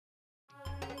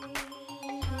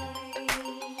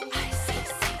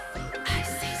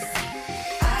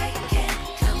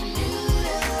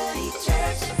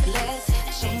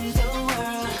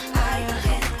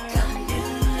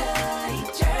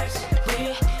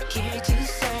here to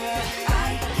serve.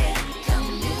 I get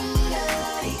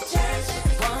community church,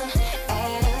 one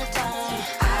at a time.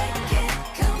 I get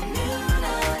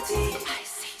community.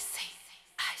 ICC.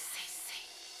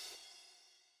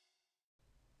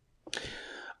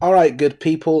 All right, good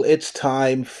people, it's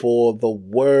time for the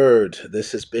word.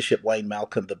 This is Bishop Wayne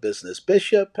Malcolm, the business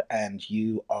bishop, and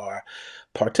you are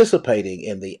participating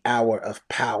in the Hour of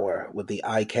Power with the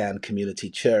ICANN Community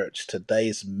Church.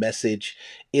 Today's message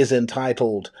is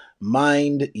entitled,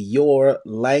 Mind Your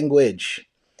Language.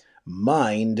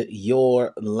 Mind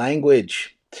Your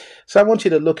Language. So I want you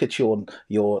to look at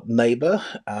your neighbor,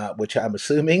 which I'm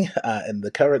assuming in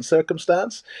the current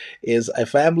circumstance is a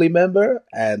family member,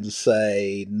 and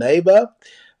say, neighbor,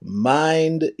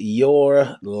 mind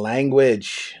your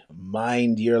language.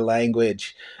 Mind your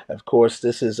language. Of course,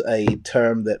 this is a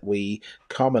term that we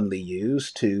commonly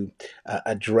use to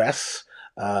address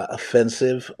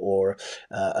offensive or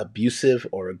abusive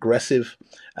or aggressive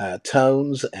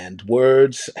tones and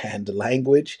words and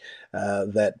language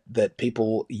that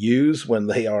people use when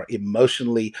they are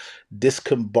emotionally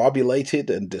discombobulated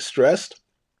and distressed.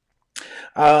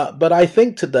 But I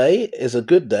think today is a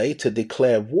good day to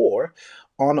declare war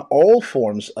on all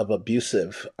forms of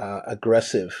abusive,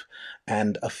 aggressive,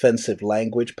 and offensive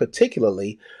language,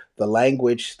 particularly the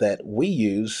language that we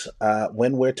use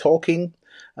when we're talking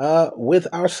with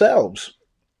ourselves.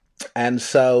 And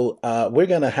so we're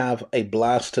going to have a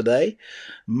blast today.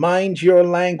 Mind your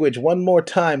language. One more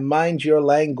time, mind your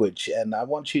language. And I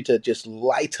want you to just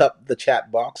light up the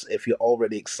chat box if you're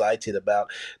already excited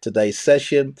about today's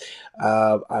session.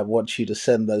 I want you to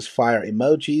send those fire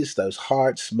emojis, those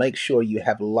hearts. Make sure you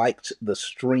have liked the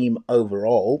stream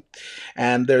overall.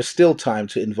 And there's still time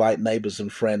to invite neighbors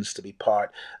and friends to be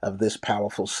part of this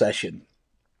powerful session.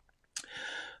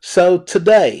 So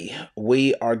today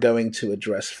we are going to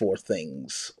address four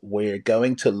things. We're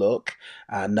going to look,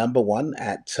 number one,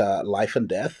 at life and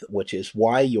death, which is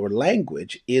why your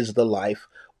language is the life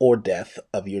or death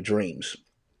of your dreams.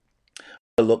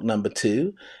 We'll look, number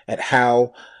two, at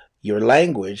how your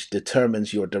language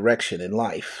determines your direction in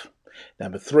life.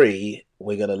 Number three,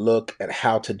 we're going to look at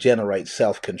how to generate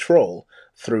self-control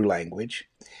through language.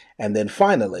 And then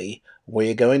finally,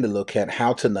 we're going to look at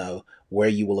how to know where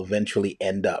you will eventually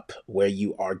end up, where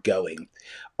you are going,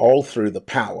 all through the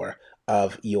power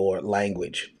of your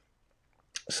language.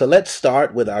 So let's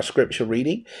start with our scripture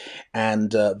reading, and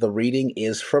the reading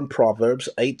is from Proverbs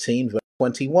 18, verse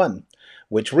 21,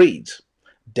 which reads,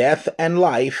 Death and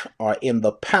life are in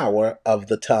the power of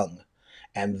the tongue,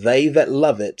 and they that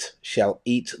love it shall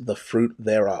eat the fruit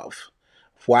thereof.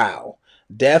 Wow.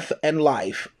 Death and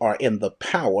life are in the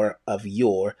power of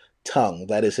your tongue.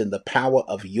 That is in the power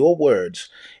of your words,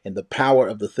 in the power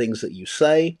of the things that you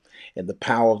say, in the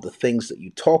power of the things that you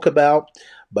talk about,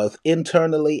 both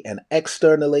internally and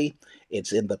externally.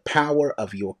 It's in the power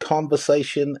of your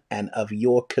conversation and of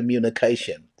your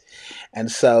communication.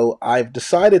 And so I've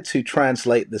decided to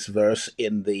translate this verse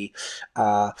in the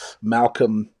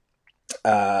Malcolm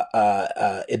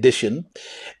edition.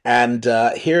 And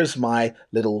here's my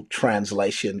little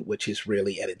translation, which is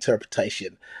really an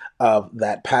interpretation of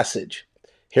that passage.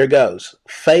 Here goes.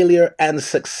 Failure and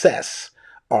success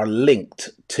are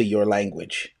linked to your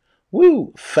language.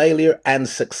 Woo! Failure and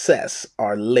success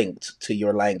are linked to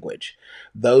your language.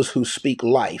 Those who speak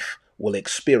life will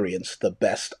experience the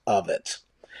best of it.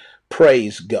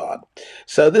 Praise God.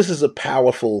 So this is a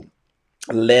powerful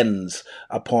lens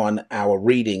upon our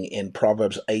reading in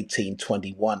Proverbs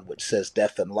 18:21, which says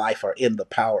death and life are in the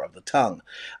power of the tongue.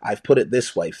 I've put it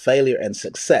this way: failure and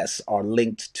success are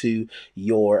linked to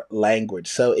your language.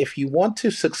 So if you want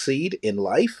to succeed in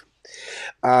life,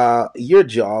 your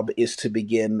job is to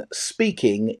begin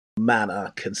speaking in a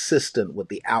manner consistent with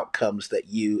the outcomes that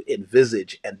you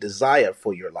envisage and desire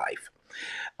for your life.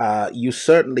 You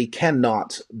certainly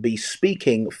cannot be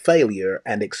speaking failure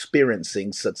and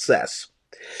experiencing success.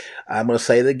 I'm going to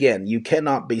say it again. You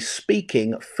cannot be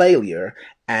speaking failure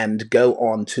and go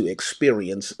on to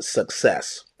experience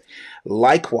success.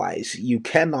 Likewise, you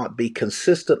cannot be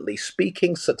consistently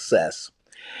speaking success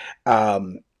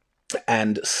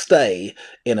and stay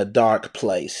in a dark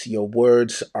place. Your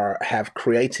words have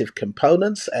creative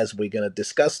components, as we're going to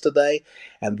discuss today,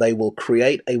 and they will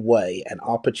create a way, an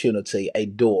opportunity, a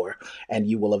door, and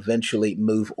you will eventually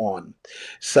move on.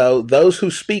 So those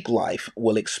who speak life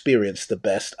will experience the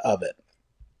best of it.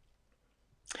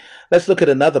 Let's look at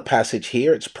another passage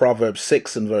here. It's Proverbs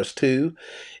 6 and verse 2.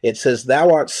 It says, Thou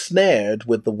art snared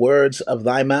with the words of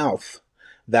thy mouth.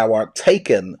 Thou art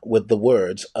taken with the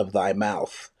words of thy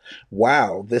mouth.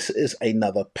 Wow, this is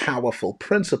another powerful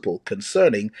principle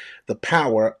concerning the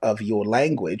power of your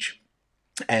language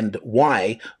and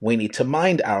why we need to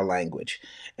mind our language.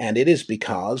 And it is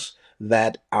because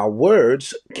that our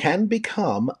words can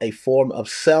become a form of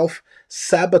self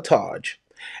sabotage,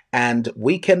 and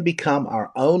we can become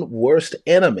our own worst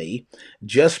enemy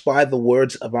just by the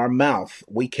words of our mouth.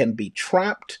 We can be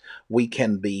trapped, we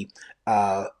can be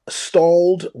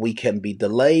stalled, we can be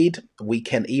delayed, we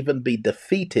can even be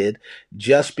defeated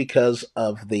just because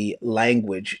of the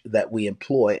language that we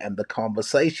employ and the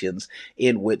conversations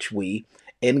in which we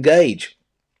engage.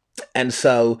 And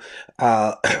so,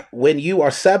 when you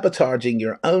are sabotaging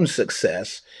your own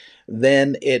success,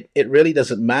 then it really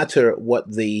doesn't matter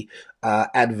what the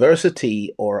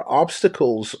adversity or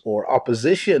obstacles or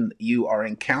opposition you are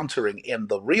encountering in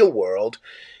the real world.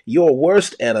 Your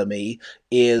worst enemy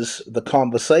is the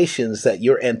conversations that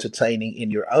you're entertaining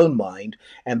in your own mind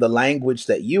and the language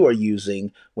that you are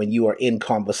using when you are in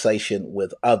conversation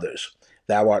with others.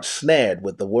 Thou art snared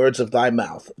with the words of thy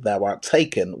mouth. Thou art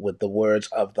taken with the words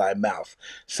of thy mouth.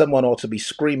 Someone ought to be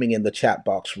screaming in the chat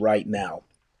box right now.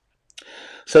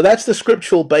 So that's the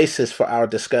scriptural basis for our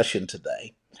discussion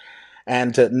today.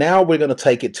 And now we're going to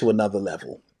take it to another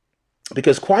level.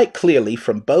 Because quite clearly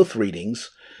from both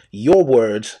readings, your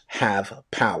words have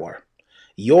power.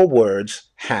 Your words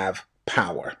have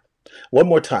power. One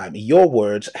more time, your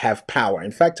words have power.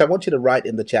 In fact, I want you to write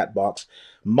in the chat box,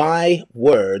 my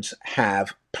words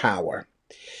have power.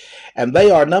 And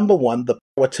they are, number one, the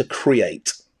power to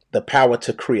create. The power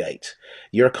to create.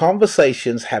 Your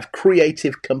conversations have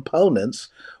creative components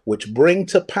which bring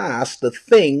to pass the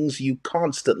things you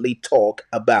constantly talk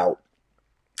about.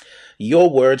 Your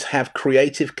words have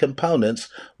creative components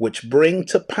which bring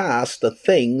to pass the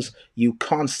things you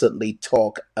constantly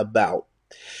talk about.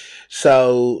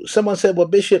 So someone said, well,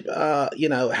 Bishop, how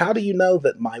do you know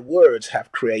that my words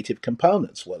have creative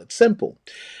components? Well, it's simple.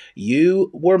 You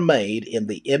were made in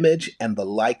the image and the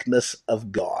likeness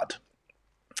of God.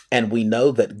 And we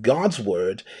know that God's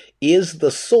word is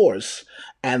the source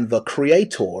and the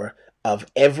creator of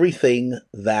everything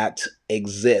that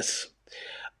exists.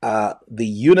 The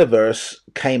universe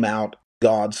came out of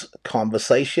God's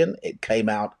conversation. It came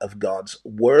out of God's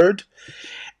word.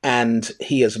 And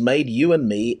he has made you and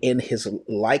me in his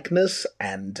likeness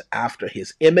and after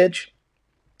his image.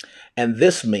 And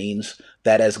this means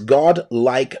that as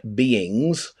God-like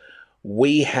beings,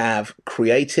 we have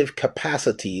creative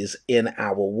capacities in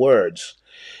our words.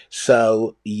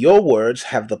 So your words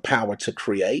have the power to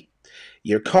create.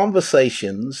 Your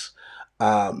conversations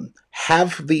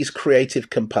have these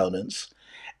creative components,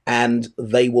 and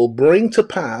they will bring to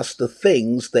pass the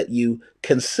things that you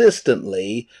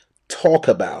consistently talk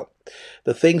about,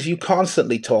 the things you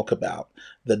constantly talk about.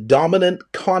 The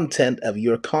dominant content of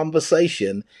your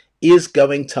conversation is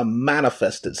going to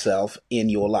manifest itself in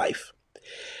your life.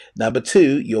 Number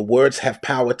two, your words have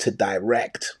power to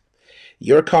direct.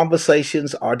 Your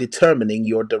conversations are determining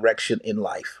your direction in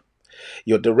life.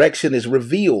 Your direction is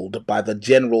revealed by the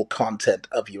general content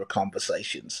of your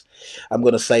conversations. I'm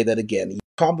going to say that again. Your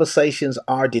conversations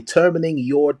are determining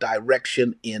your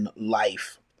direction in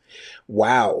life.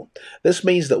 Wow. This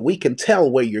means that we can tell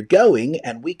where you're going,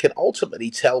 and we can ultimately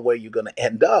tell where you're going to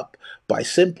end up by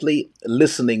simply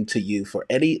listening to you for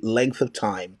any length of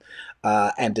time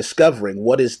and discovering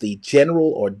what is the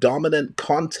general or dominant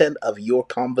content of your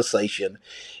conversation.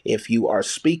 If you are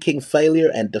speaking failure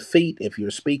and defeat, if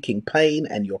you're speaking pain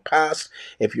and your past,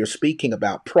 if you're speaking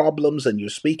about problems and you're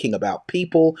speaking about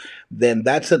people, then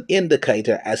that's an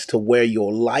indicator as to where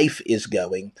your life is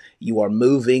going. You are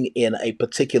moving in a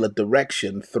particular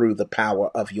direction through the power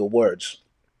of your words.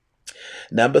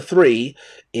 Number three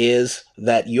is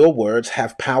that your words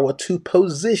have power to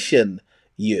position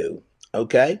you.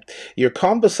 Okay? Your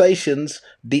conversations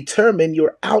determine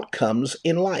your outcomes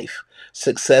in life.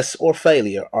 Success or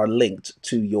failure are linked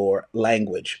to your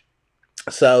language.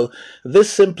 So this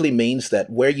simply means that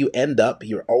where you end up,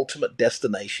 your ultimate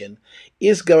destination,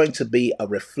 is going to be a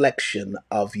reflection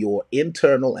of your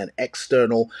internal and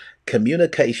external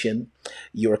communication,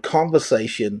 your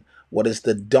conversation. What is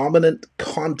the dominant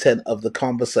content of the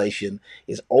conversation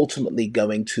is ultimately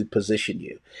going to position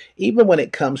you. Even when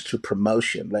it comes to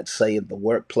promotion, let's say in the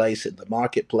workplace, in the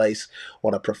marketplace,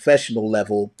 on a professional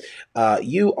level,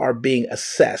 you are being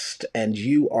assessed and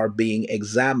you are being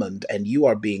examined and you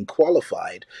are being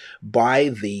qualified by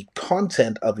the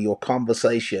content of your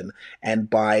conversation and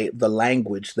by the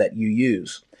language that you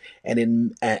use.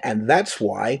 And that's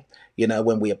why,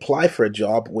 when we apply for a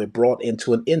job, we're brought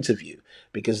into an interview,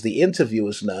 because the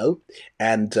interviewers know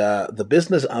and the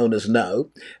business owners know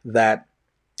that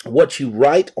what you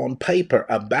write on paper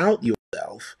about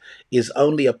yourself is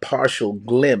only a partial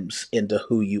glimpse into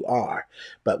who you are.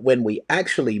 But when we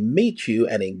actually meet you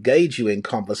and engage you in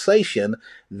conversation,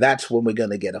 that's when we're going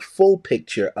to get a full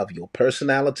picture of your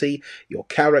personality, your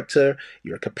character,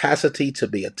 your capacity to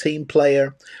be a team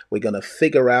player. We're going to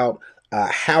figure out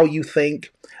how you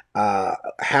think,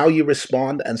 how you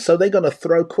respond. And so they're going to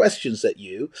throw questions at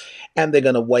you and they're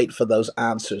going to wait for those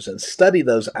answers and study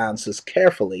those answers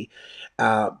carefully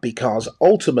because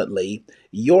ultimately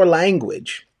your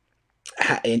language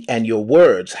and your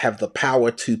words have the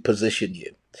power to position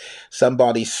you.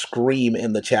 Somebody scream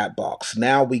in the chat box.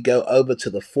 Now we go over to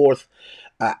the fourth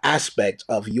aspect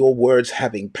of your words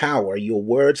having power. Your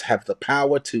words have the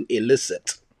power to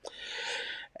elicit.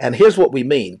 And here's what we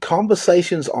mean.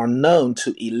 Conversations are known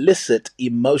to elicit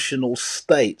emotional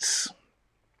states.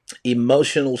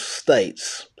 Emotional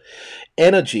states.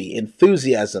 Energy,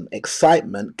 enthusiasm,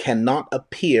 excitement cannot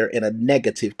appear in a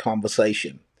negative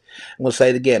conversation. I'm going to say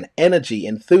it again. Energy,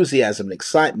 enthusiasm, and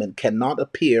excitement cannot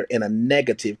appear in a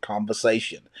negative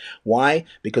conversation. Why?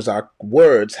 Because our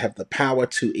words have the power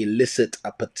to elicit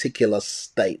a particular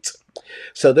state.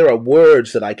 So there are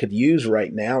words that I could use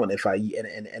right now, and if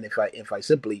I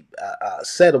simply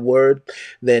said a word,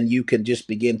 then you can just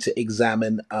begin to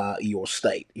examine your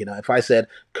state. You know, if I said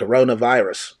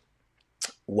coronavirus,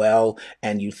 well,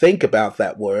 and you think about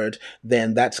that word,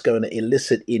 then that's going to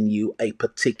elicit in you a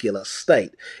particular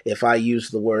state. If I use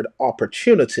the word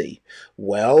opportunity,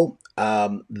 well,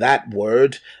 that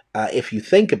word, if you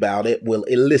think about it, will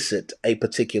elicit a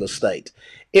particular state.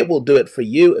 It will do it for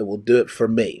you. It will do it for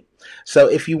me. So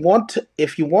if you want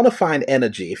to find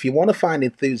energy, if you want to find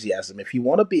enthusiasm, if you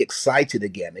want to be excited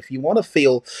again, if you want to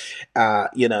feel,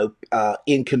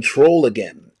 in control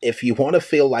again, if you want to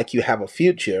feel like you have a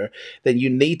future, then you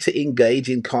need to engage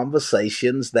in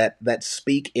conversations that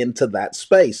speak into that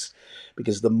space.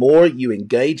 Because the more you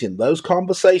engage in those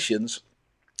conversations,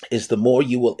 is the more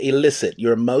you will elicit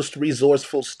your most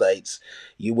resourceful states.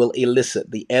 You will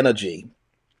elicit the energy,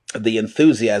 the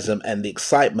enthusiasm, and the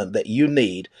excitement that you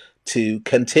need to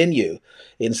continue.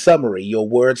 In summary, your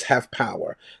words have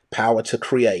power. Power to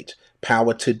create,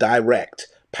 power to direct,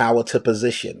 power to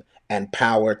position, and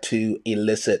power to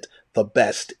elicit the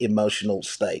best emotional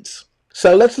states.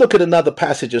 So let's look at another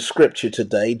passage of scripture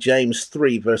today, James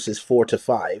 3, verses 4 to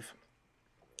 5,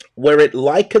 where it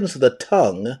likens the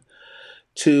tongue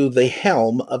to the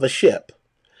helm of a ship.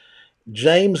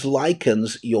 James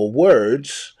likens your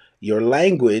words, your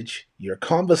language, your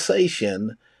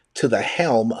conversation to the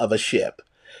helm of a ship.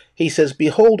 He says,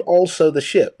 "Behold also the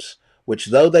ships, which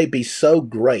though they be so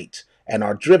great, and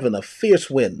are driven of fierce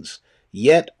winds,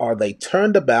 yet are they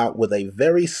turned about with a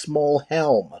very small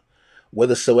helm,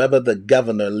 whithersoever the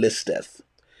governor listeth.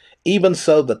 Even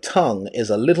so the tongue is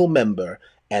a little member,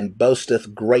 and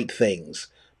boasteth great things.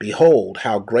 Behold,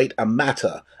 how great a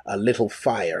matter a little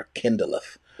fire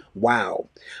kindleth." Wow.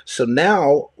 So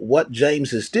now what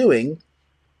James is doing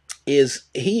is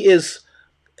he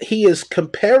is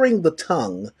comparing the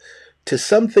tongue to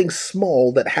something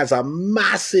small that has a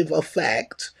massive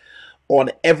effect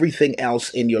on everything else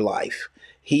in your life.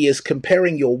 He is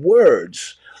comparing your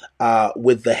words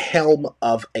with the helm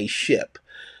of a ship.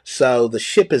 So the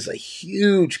ship is a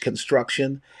huge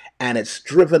construction and it's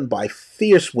driven by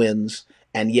fierce winds,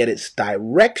 and yet its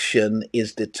direction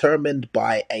is determined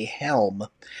by a helm.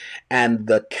 And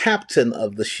the captain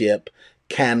of the ship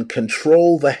can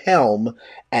control the helm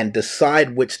and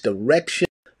decide which direction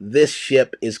this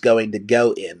ship is going to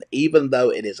go in, even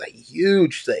though it is a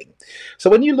huge thing. So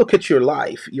when you look at your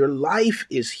life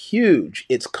is huge.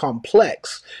 It's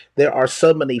complex. There are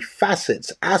so many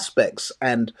facets, aspects,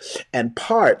 and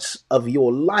parts of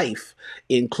your life,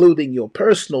 including your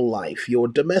personal life, your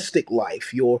domestic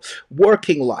life, your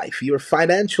working life, your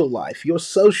financial life, your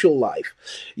social life,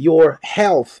 your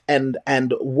health and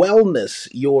wellness,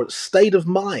 your state of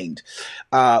mind.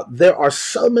 There are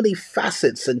so many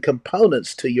facets and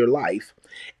components to your life,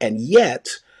 and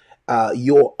yet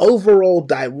your overall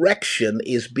direction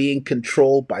is being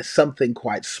controlled by something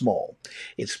quite small.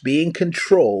 It's being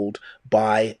controlled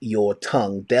by your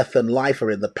tongue. Death and life are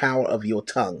in the power of your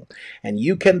tongue. And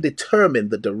you can determine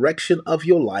the direction of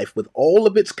your life with all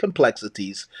of its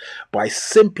complexities by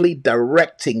simply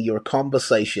directing your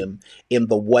conversation in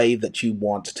the way that you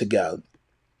want to go.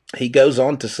 He goes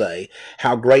on to say,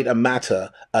 how great a matter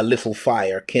a little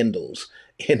fire kindles.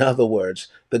 In other words,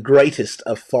 the greatest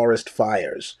of forest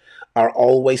fires are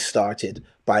always started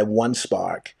by one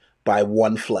spark, by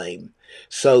one flame.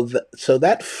 So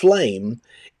that flame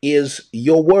is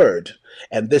your word.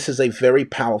 And this is a very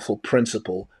powerful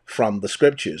principle from the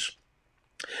scriptures.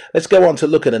 Let's go on to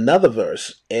look at another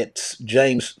verse. It's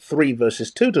James 3,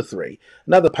 verses 2 to 3,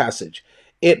 another passage.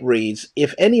 It reads,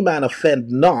 "If any man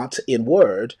offend not in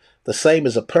word, the same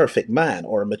is a perfect man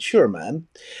or a mature man,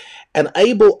 and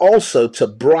able also to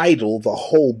bridle the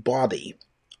whole body."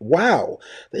 Wow,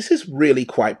 this is really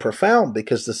quite profound,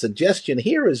 because the suggestion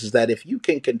here is that if you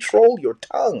can control your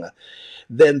tongue,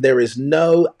 then there is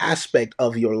no aspect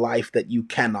of your life that you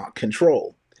cannot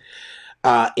control.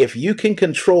 If you can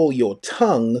control your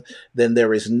tongue, then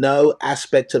there is no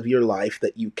aspect of your life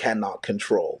that you cannot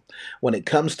control. When it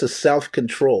comes to self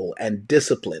control and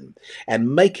discipline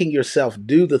and making yourself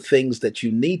do the things that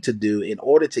you need to do in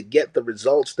order to get the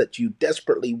results that you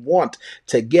desperately want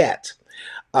to get,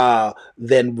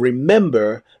 then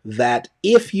remember that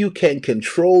if you can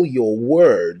control your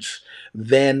words,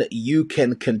 then you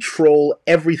can control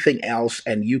everything else,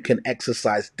 and you can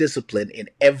exercise discipline in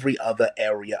every other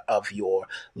area of your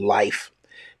life,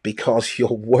 because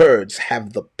your words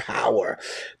have the power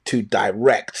to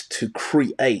direct, to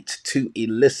create, to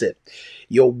elicit.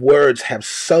 Your words have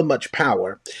so much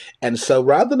power. And so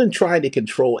rather than trying to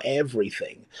control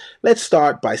everything, let's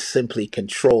start by simply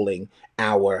controlling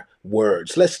our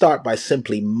words. Let's start by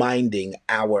simply minding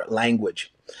our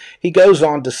language. He goes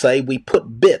on to say, "We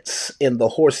put bits in the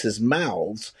horses'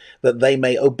 mouths that they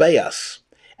may obey us,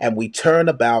 and we turn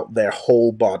about their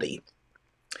whole body."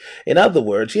 In other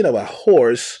words, a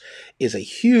horse is a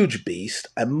huge beast,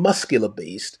 a muscular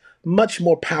beast, much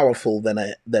more powerful than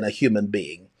a human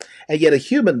being. And yet a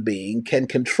human being can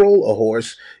control a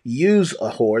horse, use a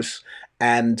horse,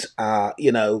 and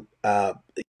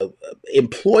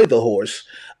employ the horse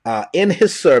in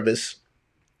his service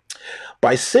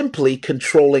by simply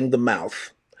controlling the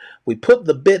mouth. We put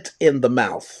the bit in the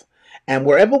mouth, and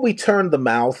wherever we turn the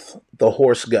mouth, the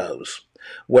horse goes.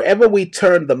 Wherever we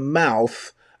turn the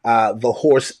mouth, the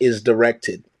horse is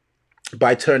directed.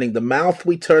 By turning the mouth,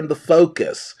 we turn the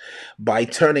focus. By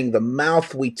turning the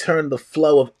mouth, we turn the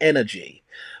flow of energy.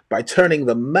 By turning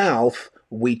the mouth,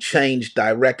 we change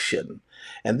direction.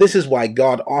 And this is why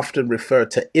God often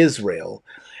referred to Israel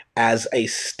as a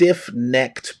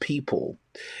stiff-necked people.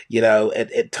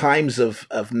 At times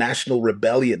of national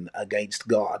rebellion against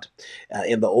God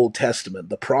in the Old Testament,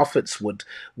 the prophets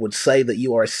would say that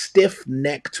you are a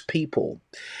stiff-necked people.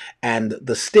 And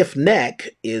the stiff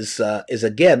neck is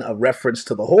again a reference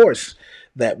to the horse,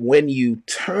 that when you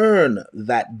turn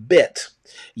that bit,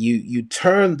 you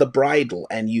turn the bridle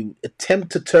and you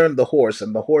attempt to turn the horse,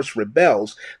 and the horse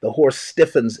rebels, the horse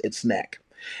stiffens its neck.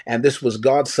 And this was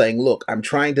God saying, look, I'm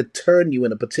trying to turn you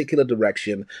in a particular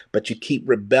direction, but you keep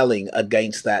rebelling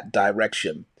against that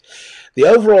direction. The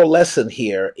overall lesson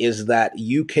here is that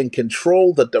you can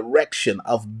control the direction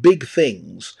of big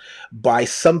things by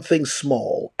something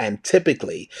small, and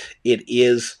typically it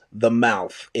is the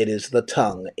mouth, it is the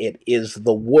tongue, it is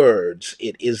the words,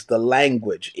 it is the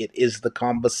language, it is the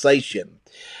conversation.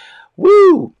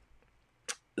 Woo!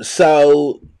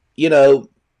 So,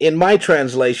 in my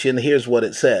translation, here's what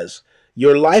it says: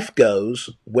 your life goes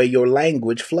where your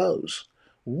language flows.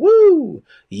 Woo!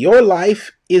 Your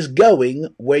life is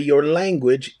going where your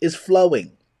language is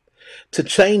flowing. To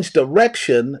change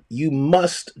direction, you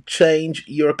must change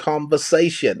your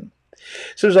conversation.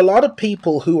 So there's a lot of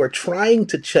people who are trying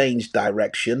to change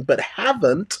direction but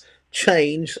haven't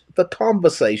changed the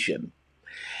conversation.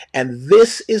 And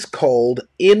this is called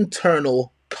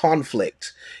internal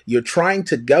conflict. You're trying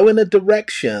to go in a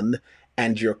direction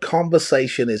and your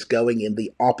conversation is going in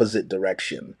the opposite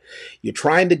direction. You're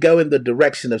trying to go in the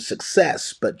direction of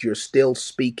success, but you're still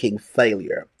speaking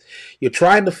failure. You're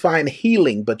trying to find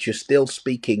healing, but you're still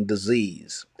speaking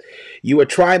disease. You are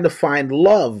trying to find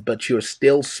love, but you're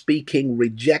still speaking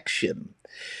rejection.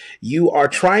 You are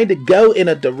trying to go in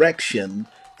a direction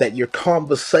that your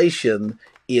conversation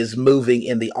is moving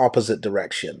in the opposite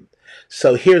direction.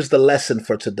 So here's the lesson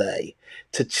for today.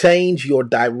 To change your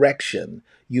direction,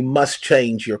 you must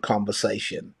change your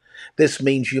conversation. This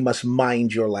means you must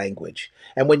mind your language.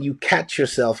 And when you catch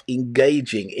yourself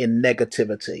engaging in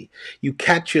negativity, you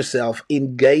catch yourself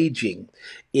engaging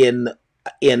in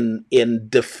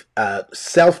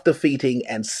self-defeating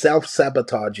and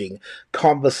self-sabotaging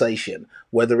conversation,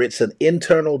 whether it's an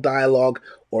internal dialogue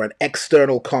or an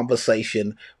external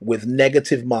conversation with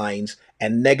negative minds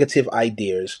and negative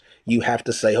ideas, you have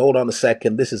to say, hold on a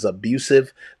second, this is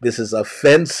abusive, this is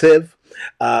offensive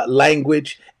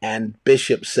language, and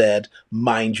Bishop said,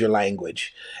 mind your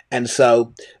language. And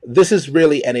so this is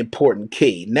really an important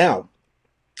key. Now,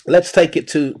 let's take it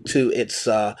to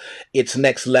its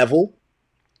next level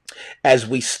as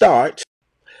we start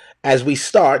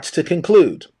to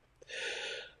conclude.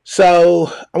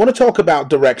 So I want to talk about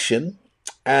direction,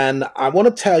 And I want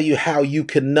to tell you how you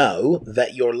can know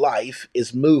that your life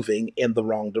is moving in the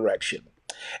wrong direction.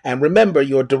 And remember,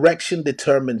 your direction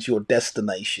determines your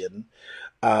destination.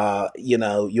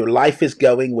 Your life is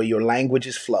going where your language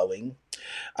is flowing.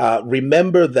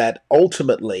 Remember that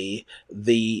ultimately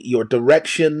your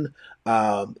direction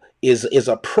is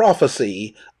a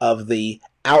prophecy of the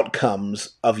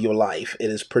outcomes of your life.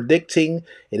 It is predicting,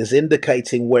 it is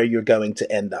indicating where you're going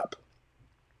to end up.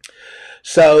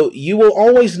 So you will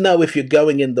always know if you're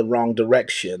going in the wrong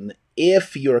direction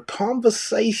if your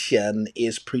conversation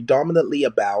is predominantly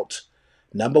about,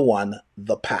 number one,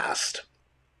 the past.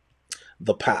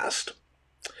 The past.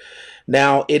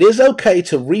 Now, it is okay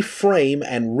to reframe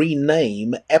and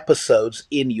rename episodes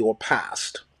in your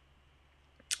past.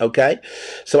 Okay,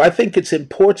 so I think it's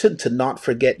important to not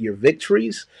forget your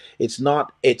victories. It's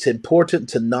important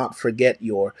to not forget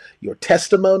your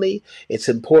testimony. It's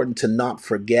important to not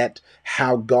forget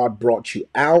how God brought you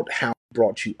out, how he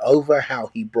brought you over, how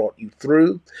he brought you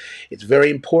through. It's very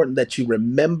important that you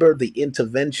remember the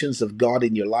interventions of God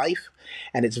in your life.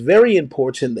 And it's very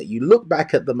important that you look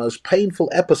back at the most painful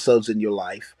episodes in your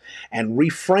life and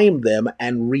reframe them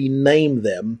and rename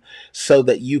them so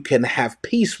that you can have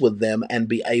peace with them and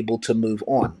be able to move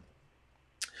on.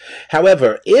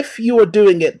 However, if you are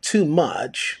doing it too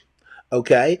much,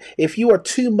 okay, if you are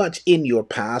too much in your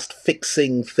past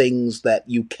fixing things that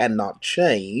you cannot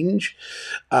change,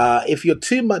 if you're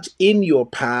too much in your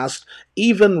past,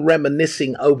 even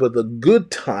reminiscing over the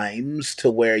good times to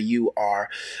where you are,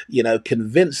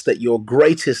 convinced that your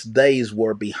greatest days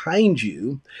were behind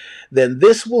you, then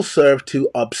this will serve to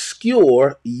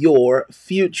obscure your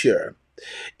future.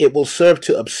 It will serve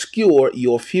to obscure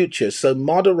your future. So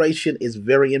moderation is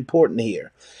very important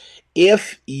here.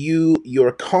 If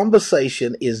your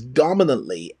conversation is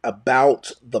dominantly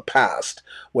about the past,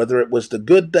 whether it was the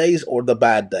good days or the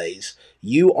bad days,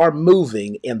 you are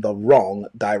moving in the wrong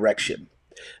direction.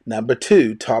 Number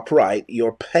two, top right,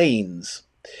 your pains.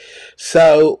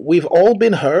 So we've all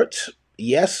been hurt.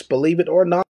 Yes, believe it or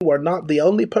not, you are not the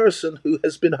only person who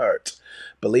has been hurt.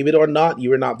 Believe it or not,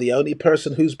 you are not the only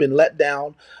person who's been let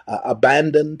down,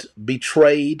 abandoned,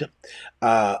 betrayed,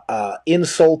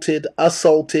 insulted,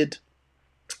 assaulted.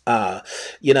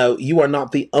 You are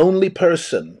not the only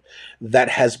person that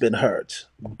has been hurt.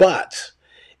 But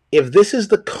if this is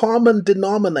the common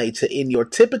denominator in your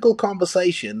typical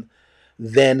conversation,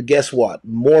 then guess what?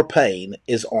 More pain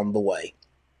is on the way.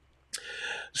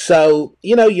 So,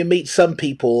 you meet some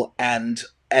people and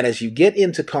as you get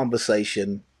into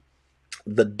conversation,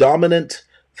 the dominant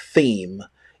theme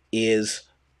is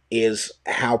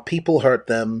how people hurt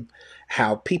them,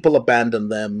 how people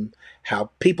abandoned them,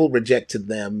 how people rejected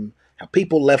them, how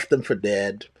people left them for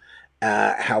dead,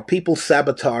 how people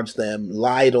sabotaged them,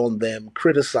 lied on them,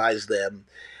 criticized them,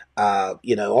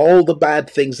 all the bad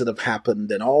things that have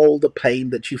happened and all the pain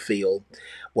that you feel.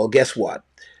 Well, guess what?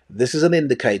 This is an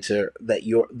indicator that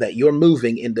you're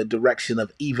moving in the direction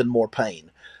of even more pain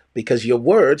because your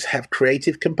words have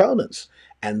creative components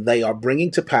and they are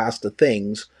bringing to pass the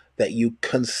things that you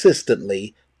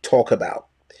consistently talk about.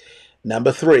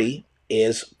 Number three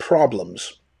is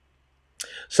problems.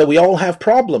 So we all have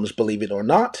problems, believe it or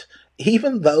not,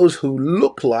 even those who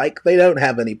look like they don't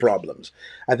have any problems.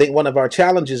 I think one of our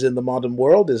challenges in the modern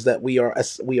world is that we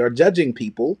are judging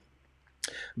people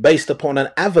based upon an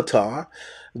avatar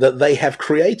that they have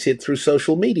created through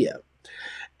social media.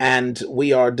 And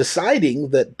we are deciding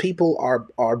that people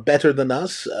are better than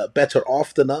us, better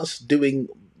off than us, doing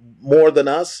more than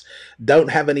us, don't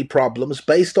have any problems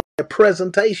based on their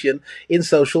presentation in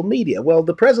social media. Well,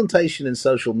 the presentation in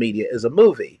social media is a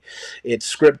movie.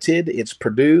 It's scripted, it's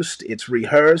produced, it's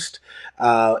rehearsed,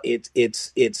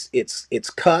 it's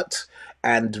cut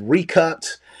and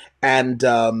recut,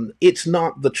 and it's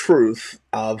not the truth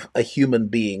of a human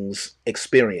being's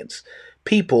experience.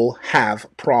 People have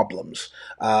problems.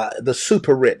 The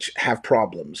super rich have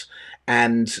problems,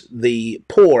 and the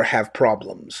poor have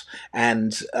problems,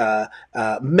 and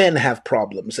men have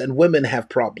problems, and women have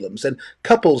problems, and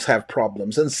couples have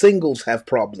problems, and singles have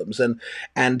problems, and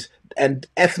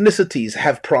ethnicities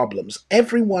have problems.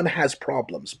 Everyone has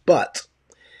problems, but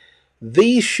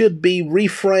these should be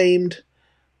reframed,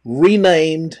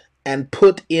 renamed, and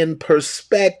put in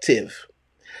perspective.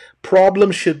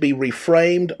 Problems should be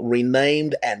reframed,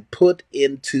 renamed, and put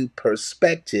into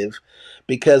perspective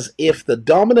because if the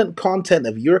dominant content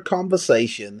of your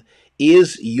conversation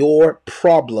is your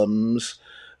problems,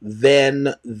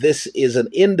 then this is an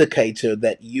indicator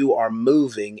that you are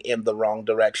moving in the wrong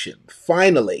direction.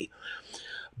 Finally,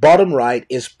 bottom right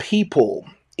is people.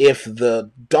 If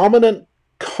the dominant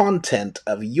content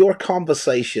of your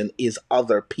conversation is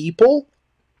other people,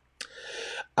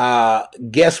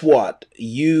 guess what?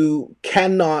 You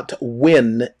cannot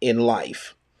win in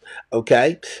life.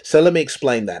 Okay, so let me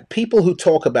explain that. People who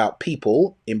talk about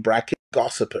people, in bracket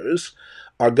gossipers,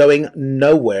 are going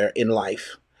nowhere in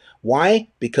life. Why?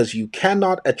 Because you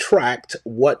cannot attract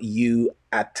what you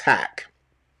attack.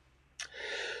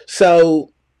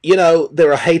 So,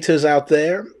 there are haters out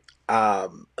there,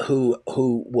 who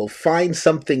will find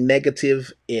something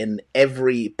negative in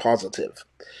every positive.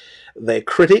 They're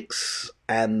critics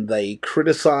and they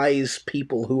criticize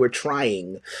people who are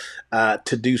trying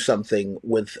to do something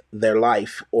with their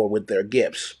life or with their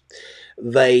gifts.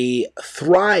 They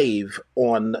thrive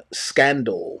on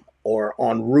scandal or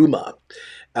on rumor.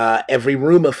 Every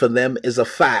rumor for them is a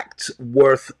fact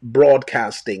worth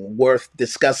broadcasting, worth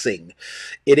discussing.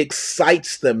 It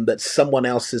excites them that someone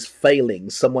else is failing,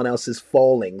 someone else is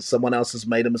falling, someone else has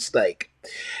made a mistake.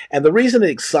 And the reason it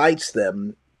excites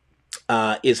them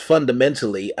is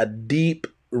fundamentally a deep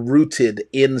rooted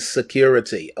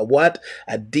insecurity. A what?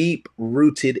 A deep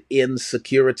rooted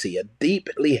insecurity, a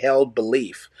deeply held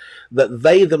belief that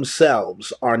they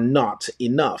themselves are not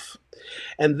enough.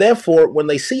 And therefore, when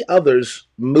they see others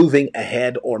moving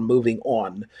ahead or moving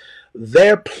on,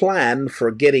 their plan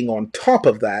for getting on top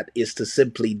of that is to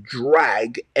simply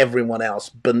drag everyone else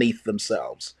beneath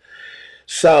themselves.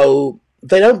 So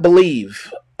they don't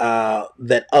believe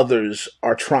that others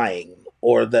are trying,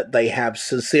 or that they have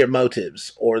sincere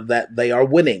motives, or that they are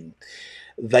winning.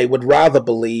 They would rather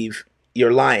believe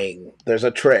you're lying. There's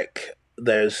a trick.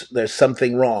 There's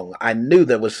something wrong. I knew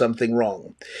there was something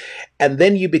wrong. And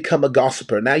then you become a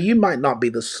gossiper. Now, you might not be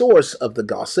the source of the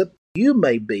gossip. You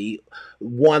may be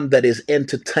one that is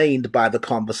entertained by the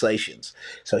conversations.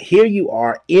 So here you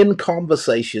are in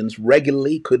conversations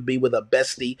regularly, could be with a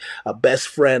bestie, a best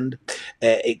friend.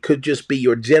 It could just be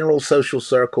your general social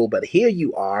circle. But here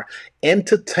you are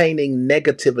entertaining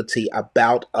negativity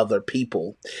about other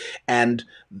people. And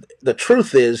the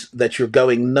truth is that you're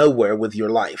going nowhere with your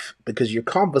life because your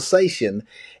conversation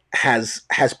has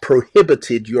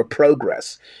prohibited your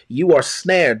progress. You are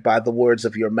snared by the words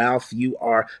of your mouth. You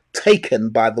are taken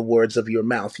by the words of your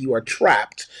mouth. You are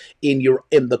trapped in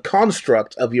the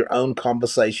construct of your own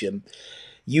conversation.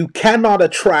 You cannot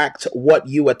attract what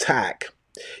you attack.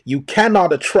 You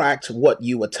cannot attract what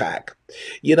you attack.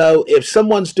 If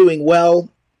someone's doing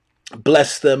well,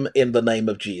 bless them in the name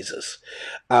of Jesus.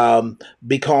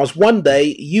 Because one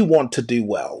day you want to do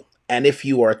well. And if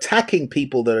you are attacking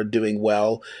people that are doing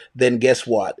well, then guess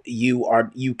what?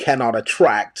 You cannot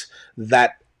attract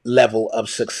that level of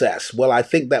success. Well, I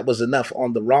think that was enough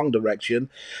on the wrong direction.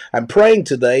 I'm praying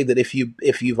today that if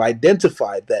you've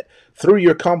identified that through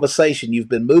your conversation you've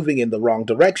been moving in the wrong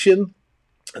direction,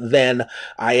 then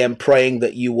I am praying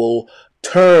that you will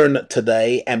turn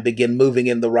today and begin moving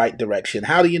in the right direction.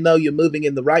 How do you know you're moving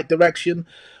in the right direction?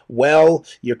 Well,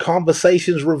 your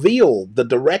conversations reveal the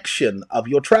direction of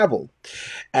your travel.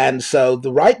 And so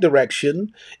the right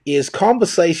direction is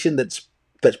conversation that's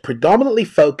predominantly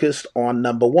focused on,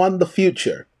 number one, the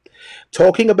future.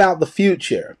 Talking about the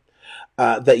future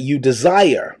that you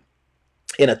desire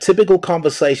in a typical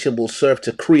conversation will serve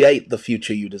to create the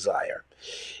future you desire.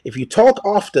 If you talk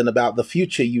often about the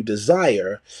future you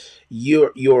desire,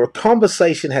 your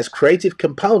conversation has creative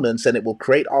components and it will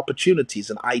create opportunities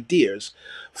and ideas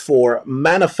for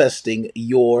manifesting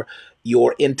your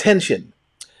intention.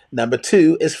 Number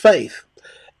two is faith.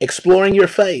 Exploring your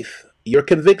faith, your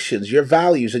convictions, your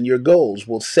values, and your goals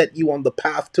will set you on the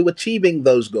path to achieving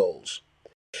those goals.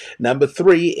 Number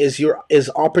three is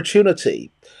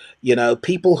opportunity.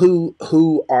 People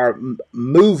who are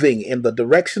moving in the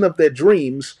direction of their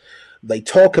dreams, they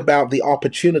talk about the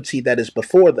opportunity that is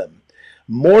before them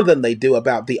more than they do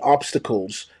about the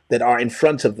obstacles that are in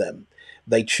front of them.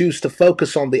 They choose to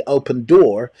focus on the open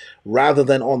door rather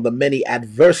than on the many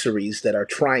adversaries that are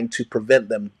trying to prevent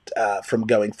them from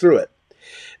going through it.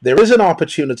 There is an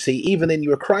opportunity even in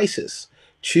your crisis.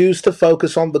 Choose to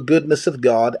focus on the goodness of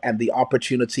God and the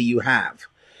opportunity you have.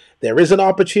 There is an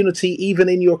opportunity even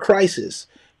in your crisis.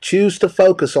 Choose to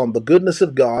focus on the goodness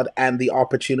of God and the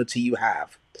opportunity you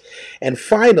have. And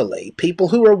finally, people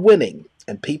who are winning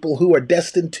and people who are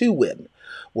destined to win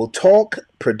will talk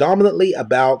predominantly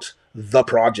about the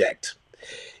project.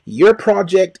 Your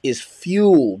project is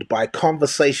fueled by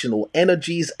conversational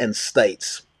energies and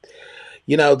states.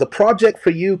 The project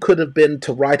for you could have been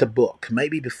to write a book.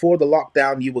 Maybe before the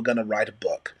lockdown, you were going to write a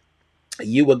book.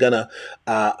 You were going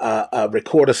to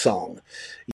record a song.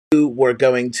 You were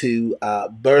going to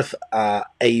birth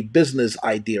a business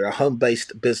idea, a home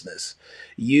based business.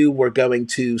 You were going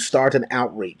to start an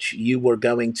outreach. You were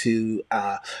going to,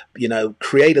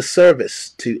 create a service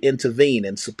to intervene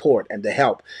and support and to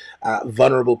help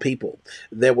vulnerable people.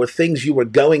 There were things you were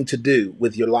going to do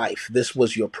with your life. This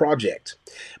was your project.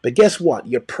 But guess what?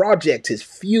 Your project is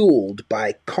fueled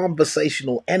by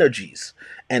conversational energies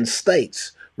and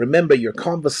states. Remember, your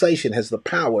conversation has the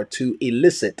power to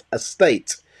elicit a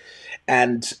state.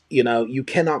 And, you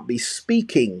cannot be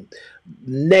speaking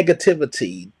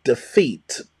negativity,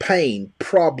 defeat, pain,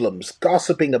 problems,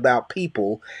 gossiping about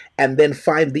people, and then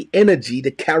find the energy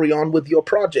to carry on with your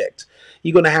project.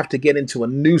 You're going to have to get into a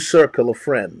new circle of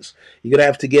friends. You're going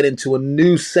to have to get into a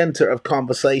new center of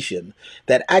conversation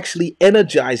that actually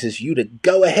energizes you to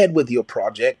go ahead with your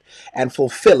project and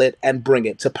fulfill it and bring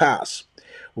it to pass.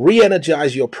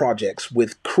 Re-energize your projects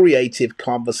with creative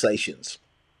conversations.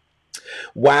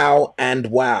 Wow and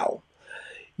wow.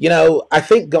 I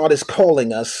think God is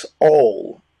calling us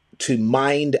all to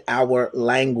mind our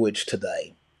language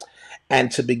today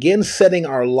and to begin setting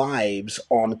our lives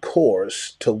on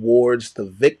course towards the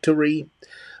victory,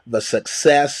 the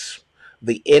success,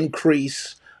 the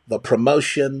increase, the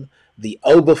promotion, the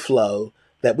overflow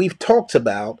that we've talked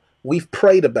about, we've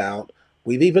prayed about,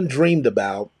 we've even dreamed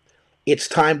about. It's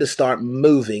time to start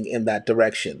moving in that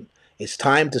direction. It's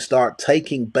time to start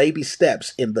taking baby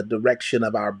steps in the direction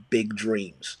of our big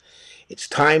dreams. It's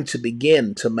time to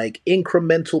begin to make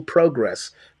incremental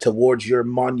progress towards your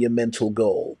monumental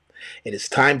goal. It is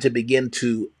time to begin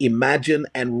to imagine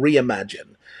and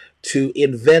reimagine, to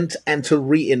invent and to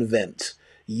reinvent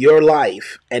your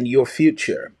life and your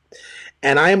future.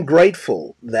 And I am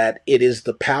grateful that it is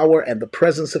the power and the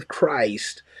presence of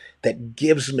Christ that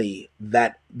gives me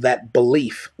that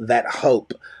belief, that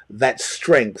hope, that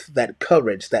strength, that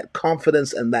courage, that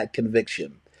confidence, and that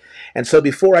conviction. And so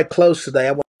before I close today,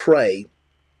 I want to pray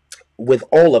with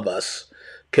all of us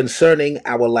concerning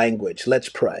our language. Let's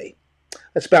pray.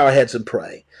 Let's bow our heads and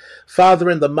pray. Father,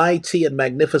 in the mighty and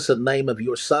magnificent name of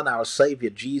your Son, our Savior,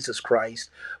 Jesus Christ,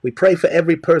 we pray for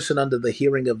every person under the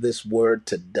hearing of this word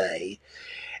today.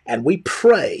 And we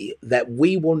pray that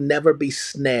we will never be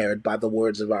snared by the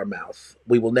words of our mouth.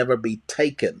 We will never be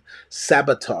taken,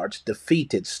 sabotaged,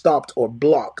 defeated, stopped, or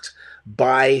blocked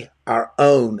by our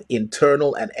own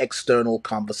internal and external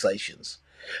conversations.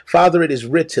 Father, it is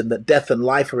written that death and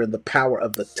life are in the power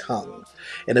of the tongue.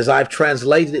 And as I've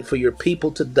translated it for your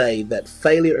people today, that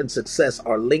failure and success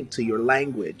are linked to your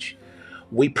language,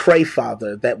 we pray,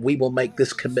 Father, that we will make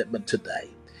this commitment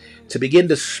today to begin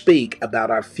to speak about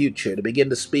our future, to begin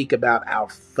to speak about our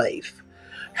faith.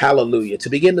 Hallelujah. To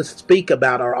begin to speak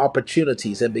about our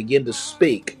opportunities and begin to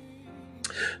speak,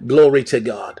 glory to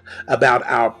God, about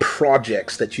our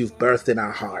projects that you've birthed in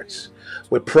our hearts.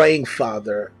 We're praying,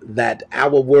 Father, that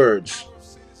our words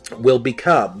will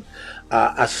become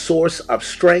a source of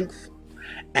strength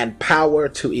and power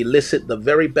to elicit the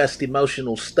very best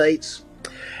emotional states,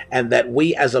 and that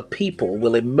we as a people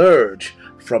will emerge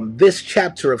from this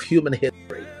chapter of human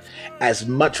history as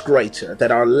much greater,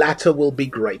 that our latter will be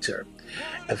greater.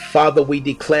 And Father, we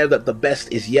declare that the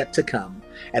best is yet to come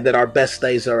and that our best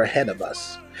days are ahead of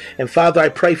us. And Father, I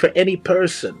pray for any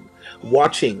person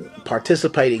watching,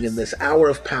 participating in this hour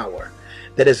of power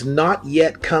that has not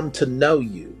yet come to know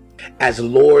you as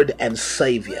Lord and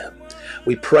Savior.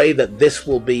 We pray that this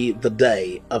will be the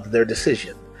day of their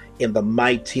decision. In the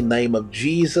mighty name of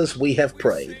Jesus, we have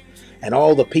prayed. And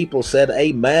all the people said,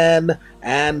 amen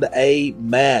and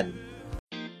amen.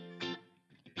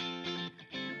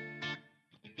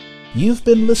 You've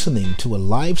been listening to a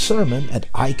live sermon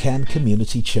at ICANN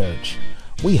Community Church.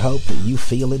 We hope that you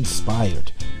feel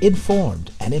inspired, informed,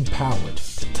 and empowered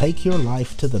to take your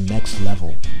life to the next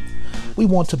level. We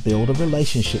want to build a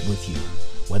relationship with you,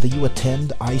 whether you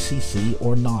attend ICC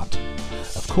or not.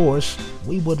 Of course,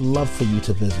 we would love for you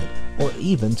to visit or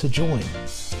even to join.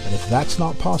 But if that's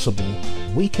not possible,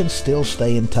 we can still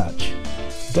stay in touch.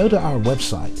 Go to our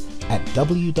website at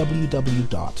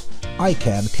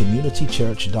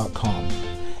www.icanncommunitychurch.com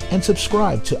and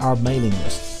subscribe to our mailing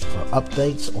list for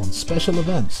updates on special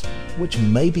events which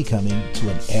may be coming to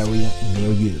an area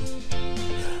near you.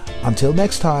 Until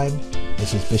next time,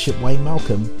 this is Bishop Wayne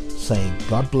Malcolm saying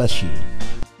God bless you.